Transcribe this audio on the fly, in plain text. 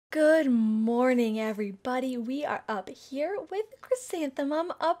Good morning, everybody. We are up here with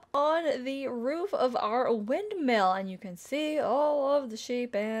Chrysanthemum up on the roof of our windmill, and you can see all of the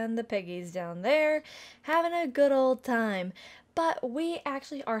sheep and the piggies down there having a good old time. But we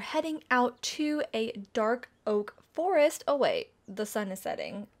actually are heading out to a dark oak forest. Oh wait, the sun is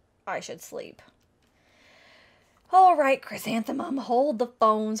setting. I should sleep. All right, Chrysanthemum, hold the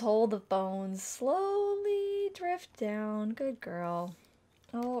phones, hold the phones. Slowly drift down. Good girl.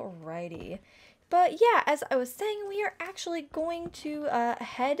 Alrighty. But yeah, as I was saying, we are actually going to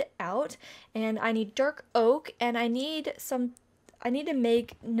head out, and I need dark oak, and I need to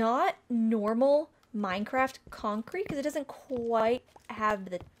make not normal Minecraft concrete because it doesn't quite have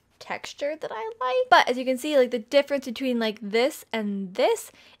the texture that I like. But as you can see, like the difference between like this and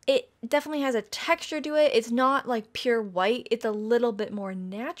this, it definitely has a texture to it. It's not like pure white. It's a little bit more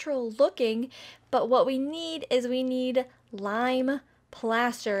natural looking. But what we need is lime,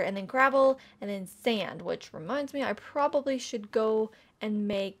 plaster, and then gravel, and then sand, which reminds me I probably should go and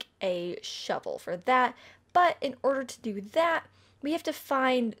make a shovel for that. But in order to do that, we have to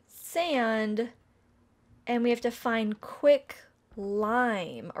find sand, and we have to find quick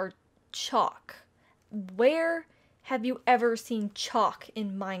lime or chalk. Where have you ever seen chalk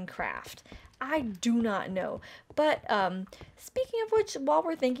in Minecraft? I do not know. But speaking of which, while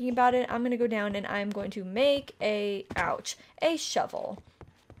we're thinking about it, I'm gonna go down and I'm going to make a shovel.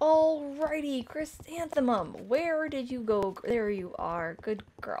 Alrighty, Chrysanthemum, where did you go? There you are. Good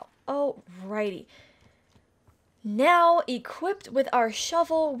girl. Alrighty. Now, equipped with our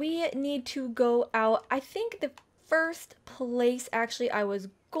shovel, we need to go out. I think the first place actually I was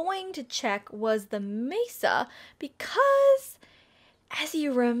going to check was the mesa because, as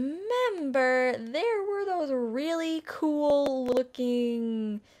you remember, there were those really cool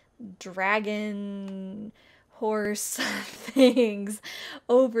looking dragon horse things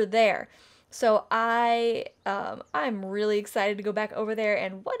over there. So I'm really excited to go back over there.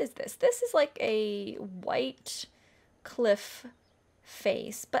 And what is this? This is like a white cliff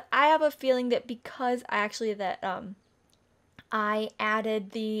face, but I have a feeling that because I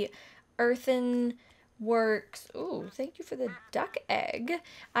added the earthen works. Ooh, thank you for the duck egg.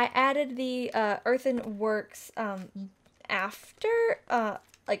 I added the earthenworks after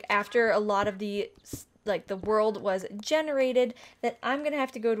a lot of the world was generated, that I'm gonna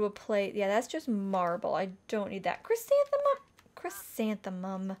have to go to a place. Yeah, that's just marble. I don't need that.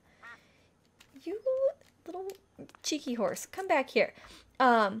 Chrysanthemum, you little cheeky horse, come back here.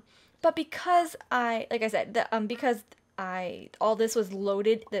 But because all this was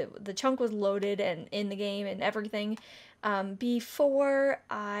loaded, the chunk was loaded and in the game and everything, before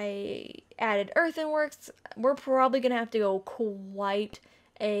I added earthenworks, we're probably gonna have to go quite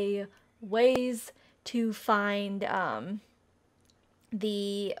a ways to find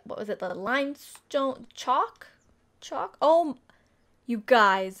the limestone chalk. Oh, you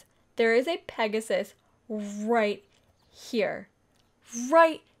guys, there is a Pegasus right here.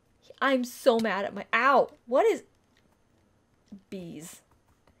 I'm so mad at what is bees?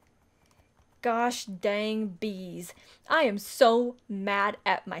 Gosh dang bees. I am so mad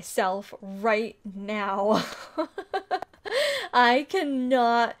at myself right now. I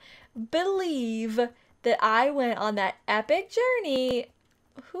cannot believe that I went on that epic journey.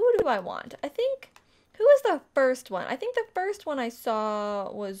 Who do I want? Who was the first one? I think the first one I saw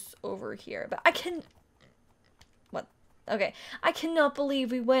was over here, but okay, I cannot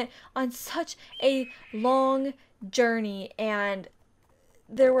believe we went on such a long journey and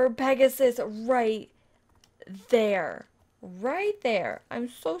there were Pegasus right there. Right there. I'm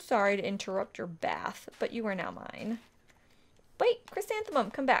so sorry to interrupt your bath, but you are now mine. Wait, Chrysanthemum,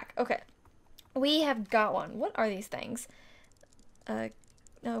 come back. Okay. We have got one. What are these things? No,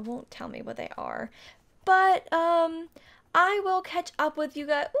 it won't tell me what they are. But, I will catch up with you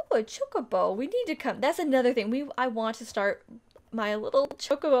guys. Ooh, a chocobo. We need to come. That's another thing. I want to start my little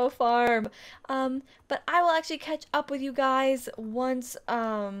chocobo farm. But I will actually catch up with you guys once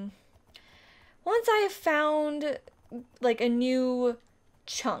I have found like a new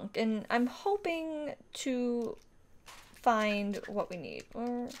chunk, and I'm hoping to find what we need.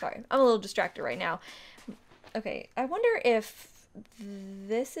 Sorry, I'm a little distracted right now. Okay, I wonder if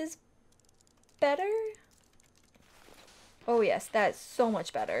this is better. Oh yes, that's so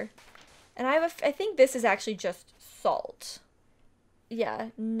much better. And I think this is actually just salt. Yeah,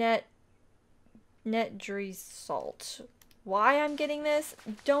 net salt. Why I'm getting this?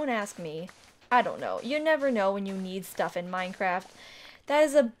 Don't ask me. I don't know. You never know when you need stuff in Minecraft. That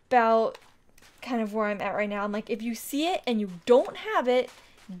is about kind of where I'm at right now. I'm like, if you see it and you don't have it,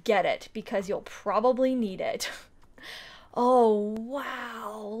 get it, because you'll probably need it. Oh,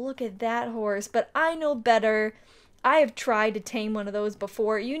 wow, look at that horse. But I know better. I have tried to tame one of those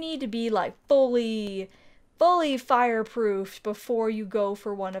before. You need to be like fully fireproofed before you go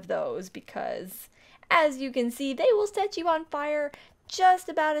for one of those because as you can see, they will set you on fire just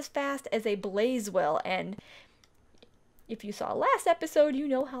about as fast as a blaze will. And if you saw last episode, you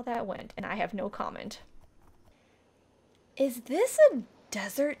know how that went, and I have no comment. Is this a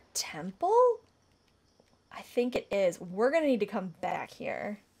desert temple? I think it is. We're gonna need to come back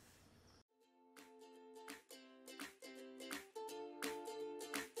here.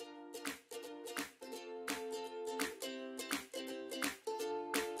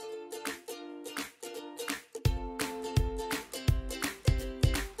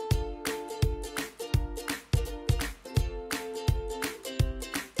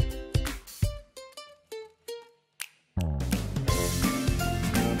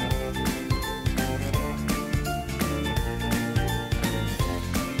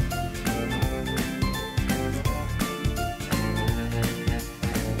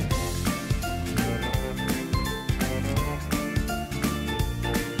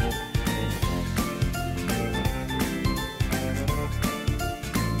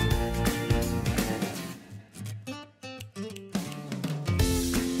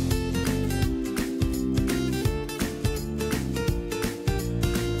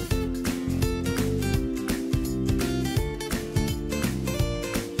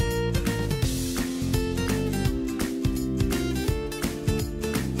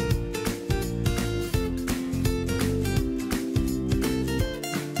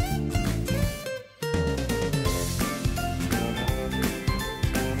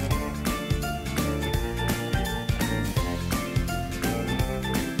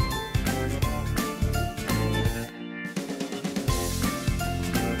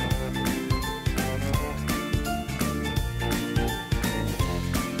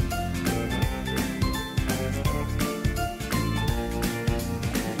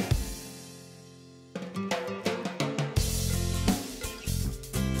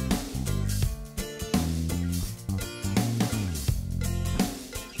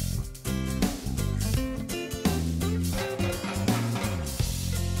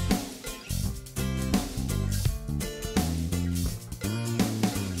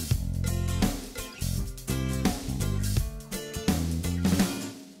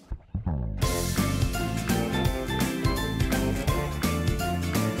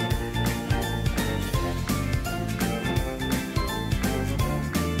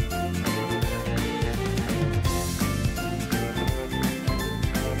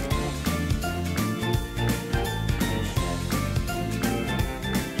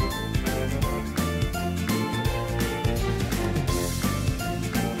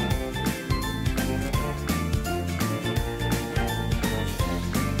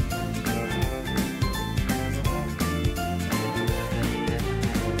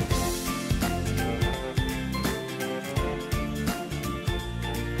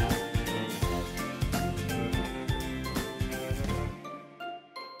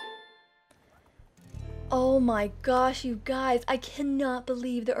 Oh my gosh, you guys, I cannot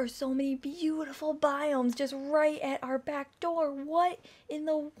believe there are so many beautiful biomes just right at our back door. What in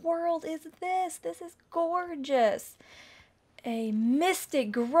the world is this? This is gorgeous. A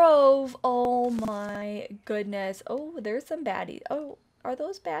mystic grove. Oh my goodness. Oh, there's some baddies. Oh, are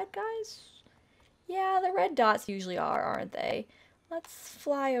those bad guys? Yeah, the red dots usually are, aren't they? Let's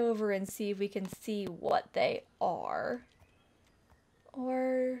fly over and see if we can see what they are.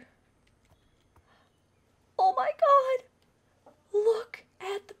 Or... oh my god! Look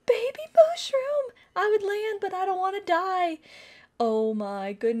at the baby mushroom! I would land, but I don't want to die. Oh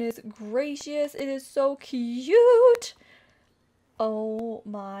my goodness gracious, it is so cute! Oh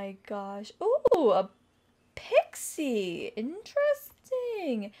my gosh. Ooh, a pixie!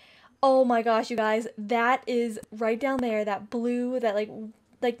 Interesting! Oh my gosh, you guys, that is right down there, that blue, that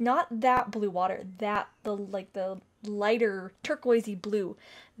like not that blue water, that the lighter turquoisey blue.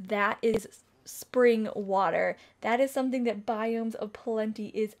 That is spring water. That is something that Biomes of Plenty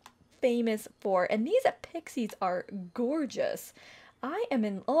is famous for. And these pixies are gorgeous. I am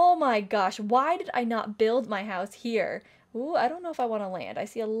in, oh my gosh, why did I not build my house here? Ooh, I don't know if I want to land. I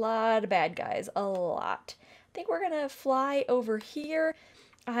see a lot of bad guys, a lot. I think we're gonna fly over here.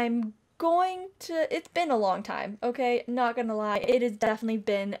 I'm going to, it's been a long time, okay? Not gonna lie, it has definitely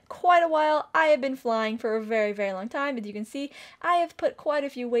been quite a while. I have been flying for a very, very long time. As you can see, I have put quite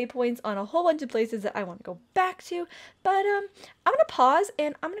a few waypoints on a whole bunch of places that I want to go back to, but I'm gonna pause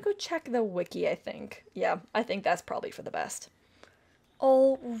and I'm gonna go check the wiki, I think. Yeah, I think that's probably for the best.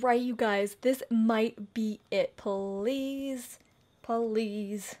 All right, you guys, this might be it. Please,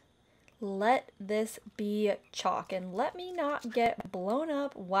 please, let this be chalk and let me not get blown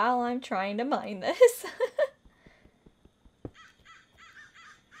up while I'm trying to mine this.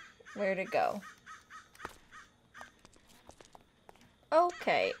 Where'd it go?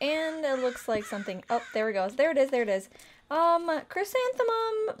 Okay, and it looks like something. Oh, there it goes. There it is. There it is.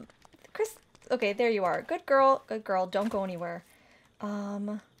 Chrysanthemum. Okay, there you are. Good girl. Good girl. Don't go anywhere.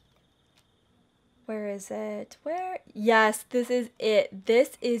 Where is it? Where? Yes, this is it.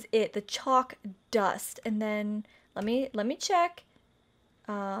 This is it. The chalk dust. And then let me check.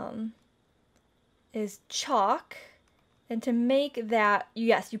 Is chalk. And to make that,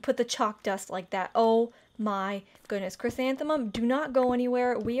 yes, you put the chalk dust like that. Oh my goodness. Chrysanthemum, do not go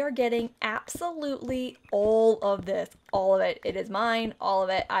anywhere. We are getting absolutely all of this. All of it. It is mine. All of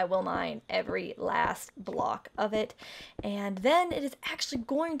it. I will mine every last block of it. And then it is actually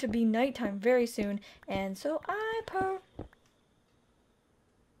going to be nighttime very soon. And so I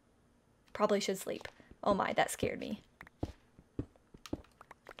probably should sleep. Oh my, that scared me.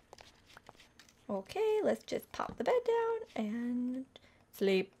 Okay, let's just pop the bed down and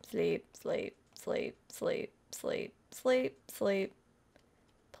sleep, sleep, sleep, sleep, sleep, sleep, sleep, sleep.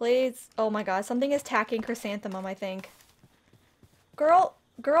 Please. Oh my god, something is attacking Chrysanthemum, I think. Girl,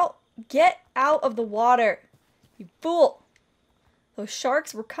 get out of the water. You fool. Those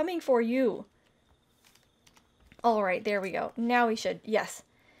sharks were coming for you. Alright, there we go. Now we should, yes.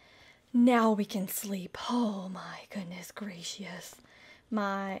 Now we can sleep. Oh my goodness gracious.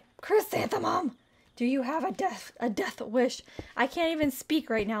 My Chrysanthemum, do you have a death wish? I can't even speak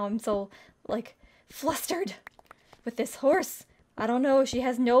right now. I'm so like flustered with this horse. I don't know. She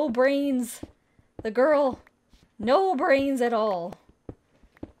has no brains. The girl, no brains at all.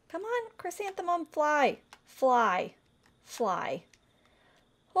 Come on, Chrysanthemum, fly, fly, fly.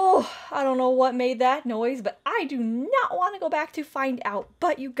 Oh, I don't know what made that noise, but I do not want to go back to find out.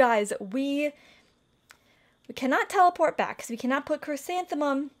 But you guys, we cannot teleport back because we cannot put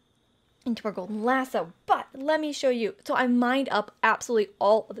Chrysanthemum into our golden lasso. But let me show you. So I mined up absolutely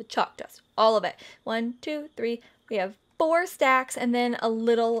all of the chalk dust. All of it. 1, 2, 3. We have 4 stacks and then a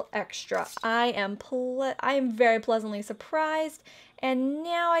little extra. I am very pleasantly surprised. And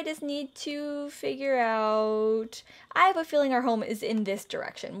now I just need to figure out. I have a feeling our home is in this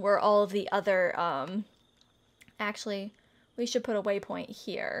direction where all of the other, actually, we should put a waypoint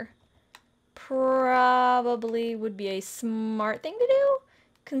here. Probably would be a smart thing to do,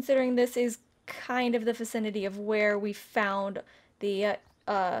 considering this is kind of the vicinity of where we found the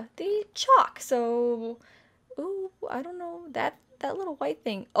chalk. So, ooh, I don't know, that little white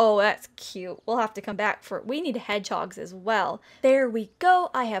thing. Oh, that's cute. We'll have to come back for, we need hedgehogs as well. There we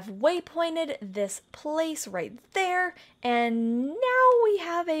go. I have waypointed this place right there, and now we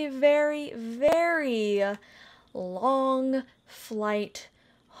have a very, very long flight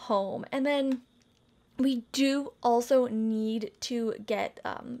home. And then we do also need to get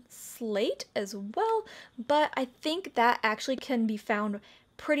slate as well, but I think that actually can be found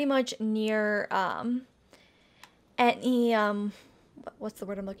pretty much near any what's the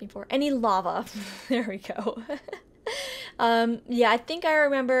word I'm looking for? Any lava. There we go. Yeah, I think I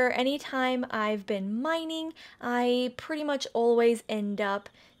remember anytime I've been mining, I pretty much always end up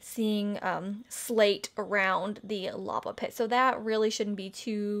seeing slate around the lava pit. So that really shouldn't be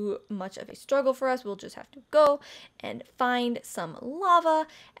too much of a struggle for us. We'll just have to go and find some lava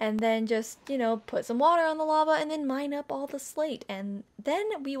and then just, you know, put some water on the lava and then mine up all the slate. And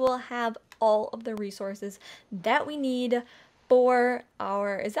then we will have all of the resources that we need for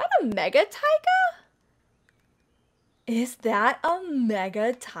our, is that a mega taiga? Is that a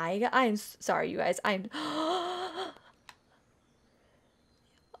mega taiga? I'm sorry, you guys. I'm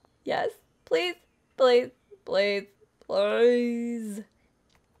yes, please, please, please, please.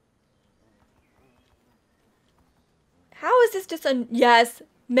 How is this just a, yes,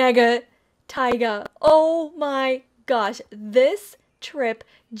 mega taiga? Oh my gosh, this trip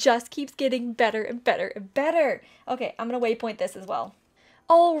just keeps getting better and better and better. Okay, I'm gonna waypoint this as well.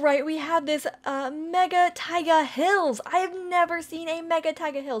 Alright, we have this mega taiga hills. I have never seen a mega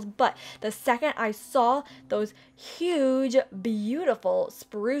taiga hills, but the second I saw those huge, beautiful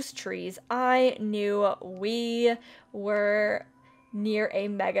spruce trees, I knew we were near a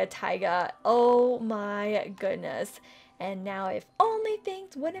mega taiga. Oh my goodness. And now if only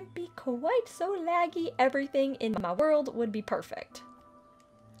things wouldn't be quite so laggy, everything in my world would be perfect.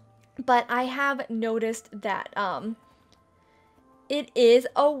 But I have noticed that it is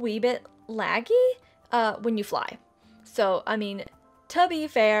a wee bit laggy when you fly. So, I mean, to be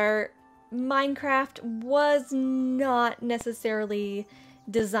fair, Minecraft was not necessarily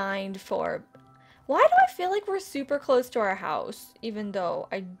designed for... Why do I feel like we're super close to our house, even though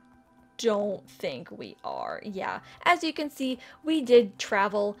I don't think we are? Yeah, as you can see, we did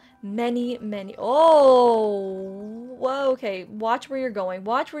travel many... Oh, whoa, okay, watch where you're going.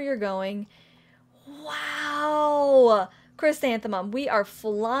 Watch where you're going. Wow! Chrysanthemum, we are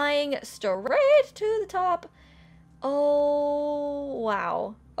flying straight to the top. Oh,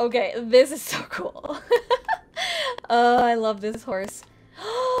 wow. Okay, this is so cool. Oh, I love this horse.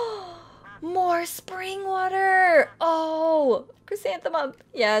 More spring water! Oh, Chrysanthemum,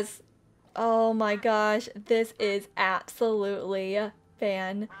 yes. Oh my gosh, this is absolutely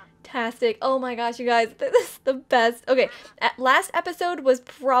fantastic. Oh my gosh, you guys, this is the best. Okay, last episode was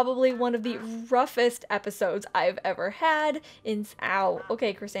probably one of the roughest episodes I've ever had in... Ow.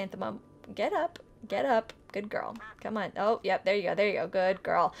 Okay, Chrysanthemum, get up. Get up. Good girl. Come on. Oh, yep, there you go. There you go. Good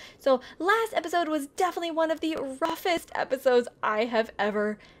girl. So, last episode was definitely one of the roughest episodes I have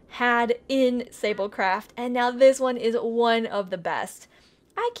ever had in SableCraft, and now this one is one of the best.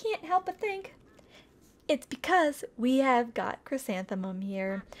 I can't help but think it's because we have got Chrysanthemum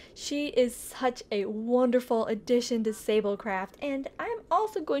here. She is such a wonderful addition to SableCraft, and I'm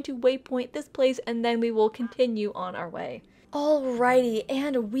also going to waypoint this place, and then we will continue on our way. Alrighty,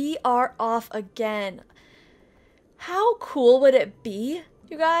 and we are off again. How cool would it be,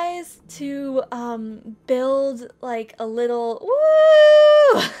 you guys, to build like a little...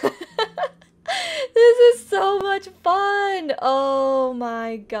 Woo! This is so much fun! Oh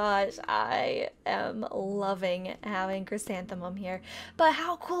my gosh, I am loving having Chrysanthemum here. But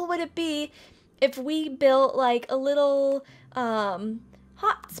how cool would it be if we built like a little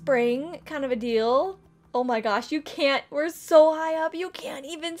hot spring kind of a deal? Oh my gosh, you can't, we're so high up, you can't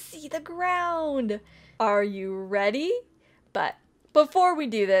even see the ground. Are you ready? But before we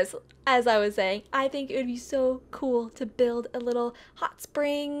do this, as I was saying, I think it would be so cool to build a little hot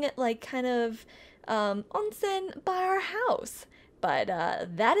spring, like kind of onsen by our house. But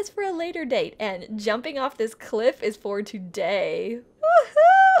that is for a later date, and jumping off this cliff is for today.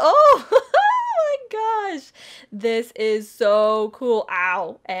 Woohoo! Oh! My gosh, this is so cool.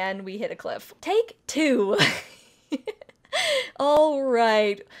 Ow, and we hit a cliff. Take two. All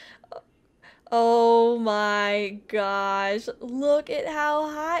right. Oh my gosh, look at how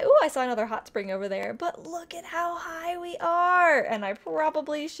high. Oh, I saw another hot spring over there, but look at how high we are. And I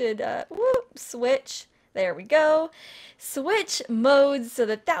probably should switch. There we go. Switch modes so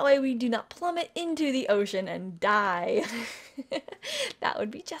that way we do not plummet into the ocean and die. That would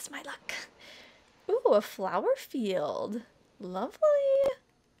be just my luck. Ooh, a flower field. Lovely.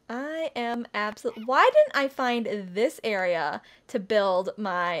 I am absolutely... Why didn't I find this area to build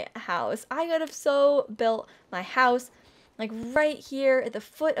my house? I could have so built my house like right here at the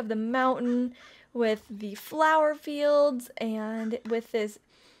foot of the mountain with the flower fields and with this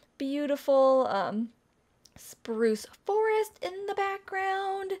beautiful spruce forest in the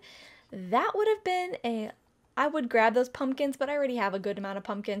background. That would have been a... I would grab those pumpkins, but I already have a good amount of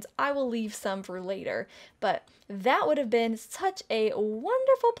pumpkins. I will leave some for later. But that would have been such a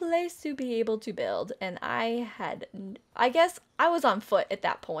wonderful place to be able to build. And I guess I was on foot at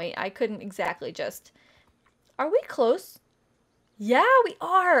that point. I couldn't exactly just... Are we close? Yeah, we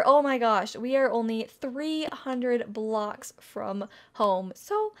are. Oh my gosh. We are only 300 blocks from home.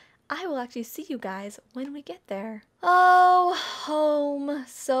 So I will actually see you guys when we get there. Oh, home.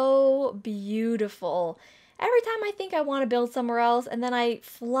 So beautiful. Every time I think I want to build somewhere else and then I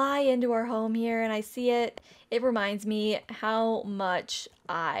fly into our home here and I see it, it reminds me how much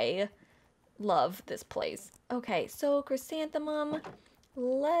I love this place. Okay, so Chrysanthemum,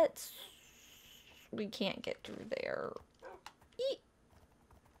 we can't get through there. Eat.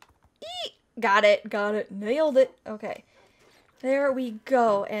 Eat. Got it, nailed it. Okay, there we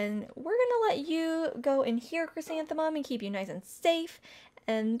go. And we're gonna let you go in here, Chrysanthemum, and keep you nice and safe.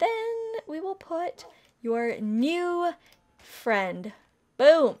 And then we will put your new friend.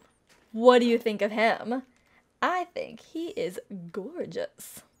 Boom. What do you think of him? I think he is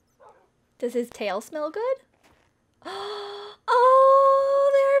gorgeous. Does his tail smell good?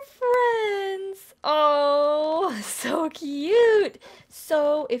 Oh, they're friends. Oh, so cute.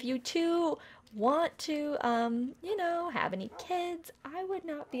 So if you two want to, you know, have any kids, I would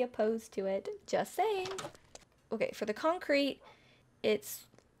not be opposed to it. Just saying. Okay, for the concrete, it's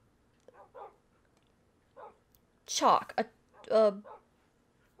chalk, a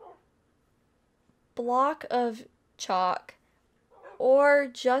block of chalk, or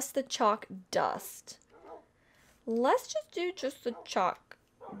just the chalk dust. Let's just do just the chalk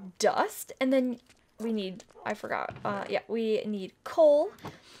dust, and then we need, I forgot, yeah, we need coal,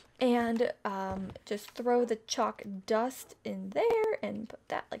 And just throw the chalk dust in there and put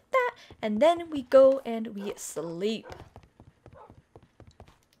that like that. And then we go and we sleep.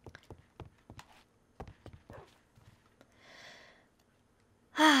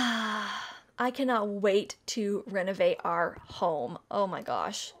 I cannot wait to renovate our home. Oh my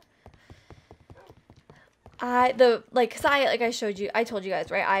gosh. I told you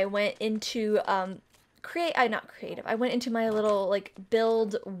guys, right? I went into I went into my little like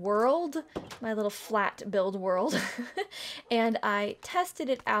build world, my little flat build world, and I tested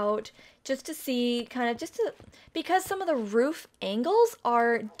it out just to see because some of the roof angles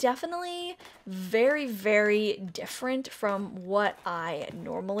are definitely very, very different from what I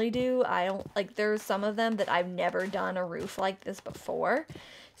normally do. I don't like, there's some of them that I've never done a roof like this before.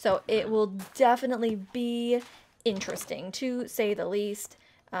 So it will definitely be interesting, to say the least.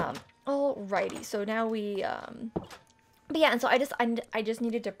 Alrighty, so now we, but yeah, and so I just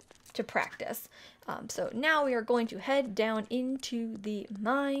needed to practice. So now we are going to head down into the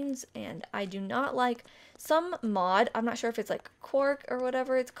mines, and I do not like some mod. I'm not sure if it's like Quark or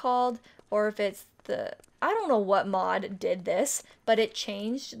whatever it's called, or if it's I don't know what mod did this, but it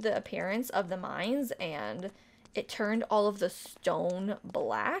changed the appearance of the mines, and it turned all of the stone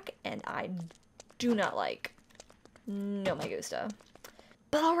black, and I do not like. No me gusta.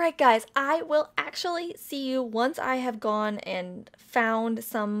 But alright guys, I will actually see you once I have gone and found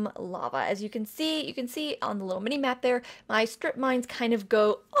some lava. As you can see on the little mini map there, my strip mines kind of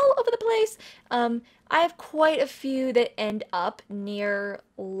go all over the place. I have quite a few that end up near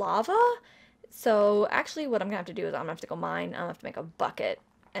lava. So actually what I'm going to have to do is I'm going to have to go mine. I'm going to have to make a bucket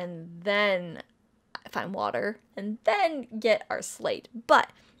and then find water and then get our slate. But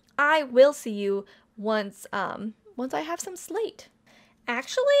I will see you once I have some slate.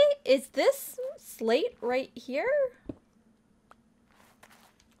 Actually, is this slate right here?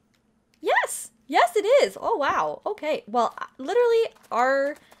 Yes, yes it is. Oh wow. Okay. Well, literally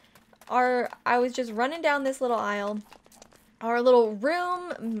I was just running down this little aisle. Our little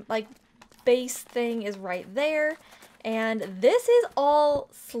room like base thing is right there. And this is all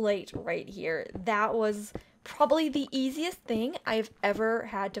slate right here. That was probably the easiest thing I've ever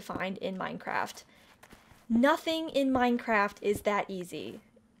had to find in Minecraft. Nothing in Minecraft is that easy,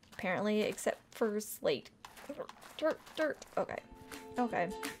 apparently, except for slate. Dirt, dirt. Okay. Okay.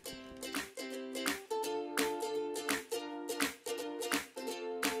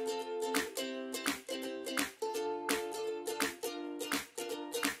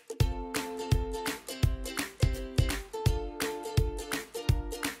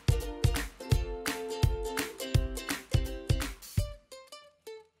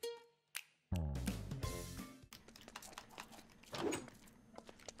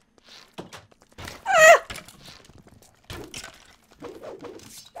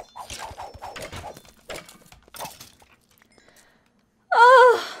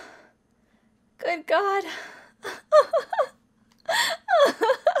 Good God.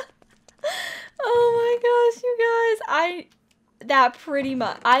 Oh my gosh, you guys.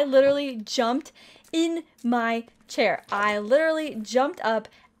 I literally jumped in my chair. I literally jumped up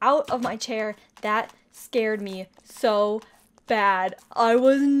out of my chair. That scared me so bad. I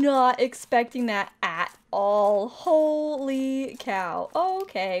was not expecting that at all. Holy cow.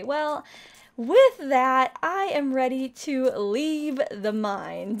 Okay, well, with that, I am ready to leave the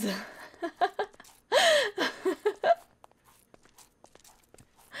mines.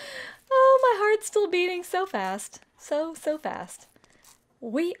 Oh, my heart's still beating so fast. So fast.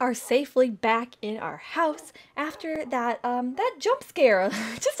 We are safely back in our house after that jump scare.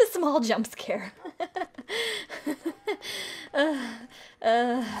 Just a small jump scare.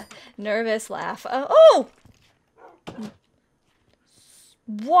 Nervous laugh. Oh!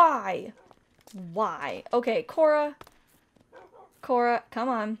 Why? Why? Okay, Cora. Cora, come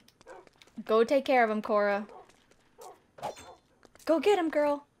on. Go take care of him, Cora. Go get him,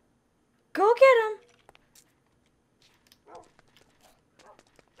 girl. Go get him.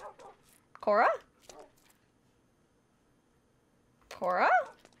 Cora? Cora?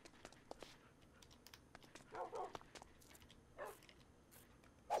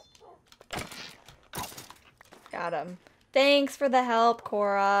 Got him. Thanks for the help,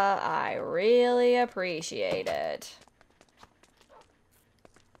 Cora. I really appreciate it.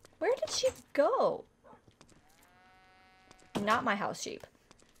 Where did she go? Not my house sheep.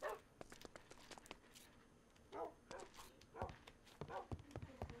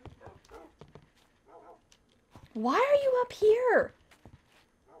 Why are you up here?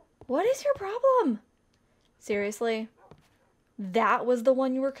 What is your problem? Seriously? That was the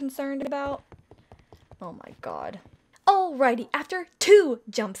one you were concerned about? Oh my god. Alrighty, after 2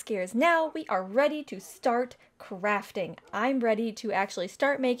 jump scares, now we are ready to start crafting. I'm ready to actually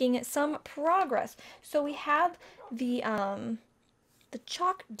start making some progress. So we have the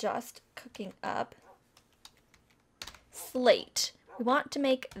chalk just cooking up. Slate. We want to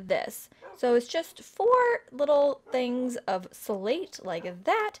make this. So it's just 4 little things of slate like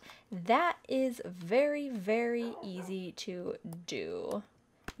that. That is very, very easy to do.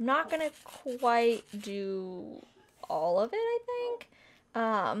 I'm not gonna quite do all of it, I think.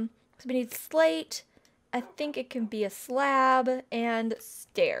 So we need slate. I think it can be a slab and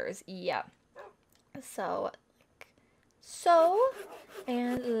stairs. Yeah. So, like so,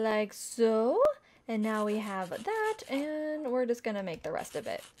 and like so. And now we have that, and we're just gonna make the rest of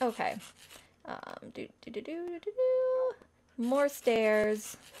it. Okay. More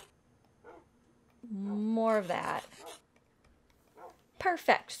stairs. More of that.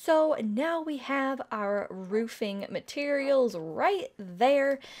 Perfect. So now we have our roofing materials right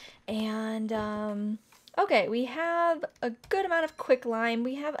there. And, okay, we have a good amount of quicklime.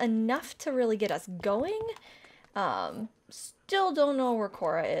 We have enough to really get us going. Still don't know where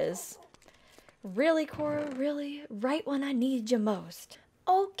Cora is. Really, Cora? Really? Right when I need you most.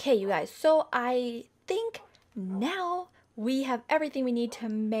 Okay, you guys. So I think now we have everything we need to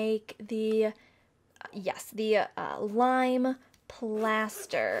make the, lime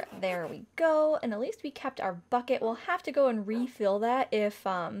plaster. There we go. And at least we kept our bucket. We'll have to go and refill that if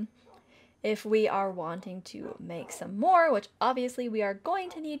we are wanting to make some more, which obviously we are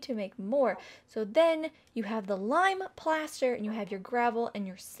going to need to make more. So then you have the lime plaster and you have your gravel and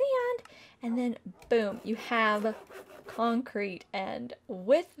your sand, and then boom, you have concrete. And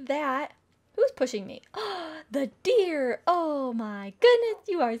with that, who's pushing me? The deer! Oh my goodness,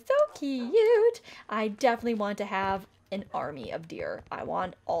 you are so cute! I definitely want to have an army of deer. I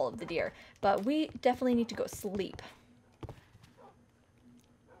want all of the deer, but we definitely need to go sleep.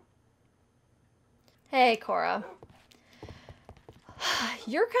 Hey, Cora.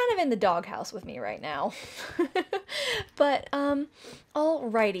 You're kind of in the doghouse with me right now. But,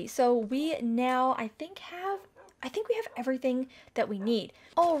 alrighty. So we now, I think we have everything that we need.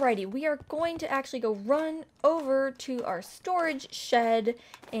 Alrighty, we are going to actually go run over to our storage shed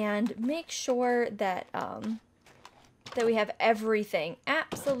and make sure that, that we have everything,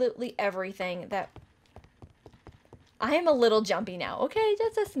 absolutely everything that... I am a little jumpy now, okay?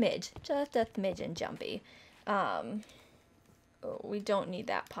 Just a smidge and jumpy. We don't need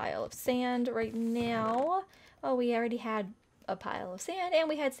that pile of sand right now. Oh, we already had a pile of sand, and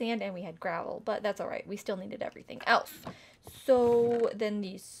we had gravel, but that's all right. We still needed everything else. So then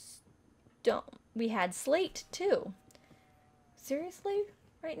we had slate too. Seriously?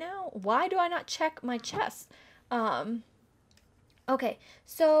 Right now? Why do I not check my chest? Okay,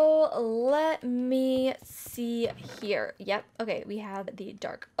 so let me see here. Yep, okay, we have the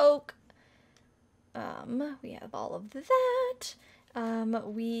dark oak. We have all of that.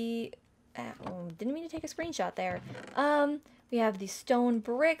 Didn't mean to take a screenshot there. We have the stone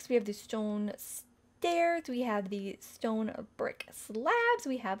bricks, we have the stone stairs, we have the stone brick slabs,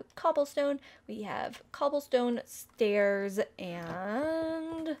 we have cobblestone stairs,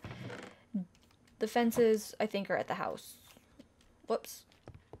 and the fences, I think, are at the house. Whoops.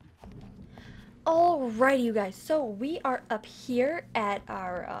 Alrighty, you guys, so we are up here at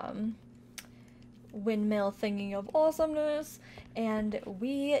our windmill thingy of awesomeness, and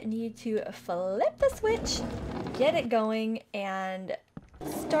we need to flip the switch, get it going, and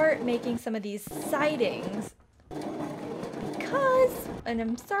start making some of these sidings because, and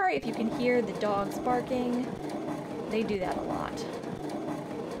I'm sorry if you can hear the dogs barking, they do that a lot.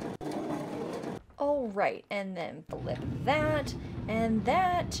 Alright, and then flip that, and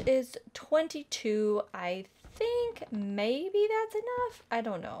that is 22. I think maybe that's enough. I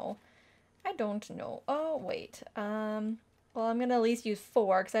don't know. Oh, wait. Well, I'm gonna at least use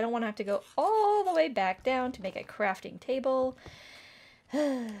 4 because I don't want to have to go all the way back down to make a crafting table.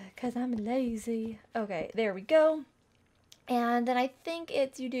 Because I'm lazy. Okay, there we go. And then I think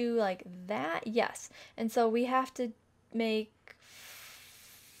it's you do like that. Yes. And so we have to make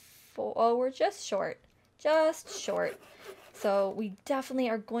 4. Oh, we're just short. Just short. So we definitely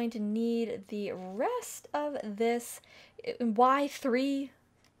are going to need the rest of this. Why 3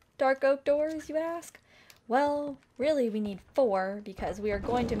 dark oak doors, you ask? Well, really we need 4 because we are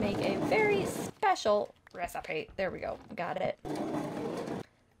going to make a very special recipe. There we go. Got it.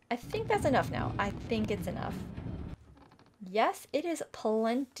 I think that's enough now. I think it's enough. Yes, it is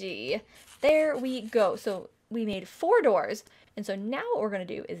plenty. There we go. So we made 4 doors. And so now what we're going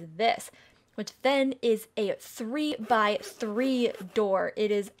to do is this, which then is a 3 by 3 door. It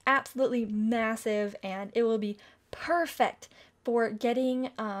is absolutely massive and it will be perfect for getting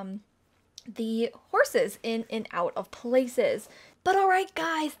the horses in and out of places. But alright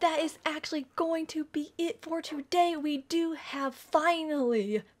guys, that is actually going to be it for today. We do have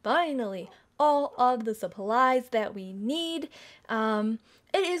finally all of the supplies that we need. It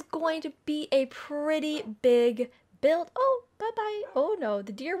is going to be a pretty big build. Oh, bye-bye. Oh no,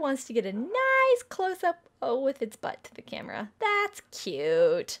 the deer wants to get a nice close-up with its butt to the camera. That's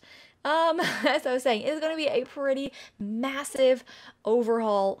cute. As I was saying, it's going to be a pretty massive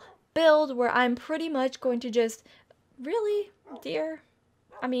overhaul build where I'm pretty much going to just, really, dear?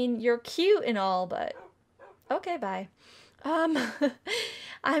 I mean, you're cute and all, but okay, bye. I'm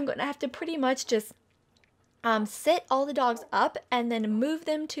going to have to pretty much just sit all the dogs up and then move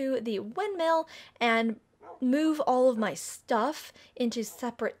them to the windmill and move all of my stuff into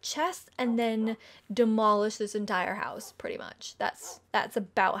separate chests and then demolish this entire house, pretty much. That's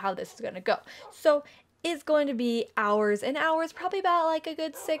about how this is going to go. So it's going to be hours and hours, probably about like a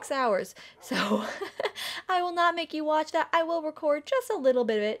good 6 hours. So I will not make you watch that. I will record just a little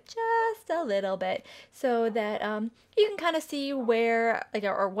bit of it, just a little bit, so that you can kind of see where, like,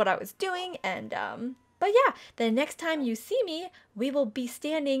 or what I was doing. And but yeah, the next time you see me, we will be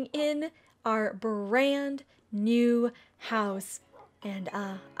standing in our brand new house. And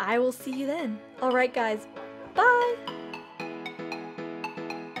I will see you then. All right, guys. Bye.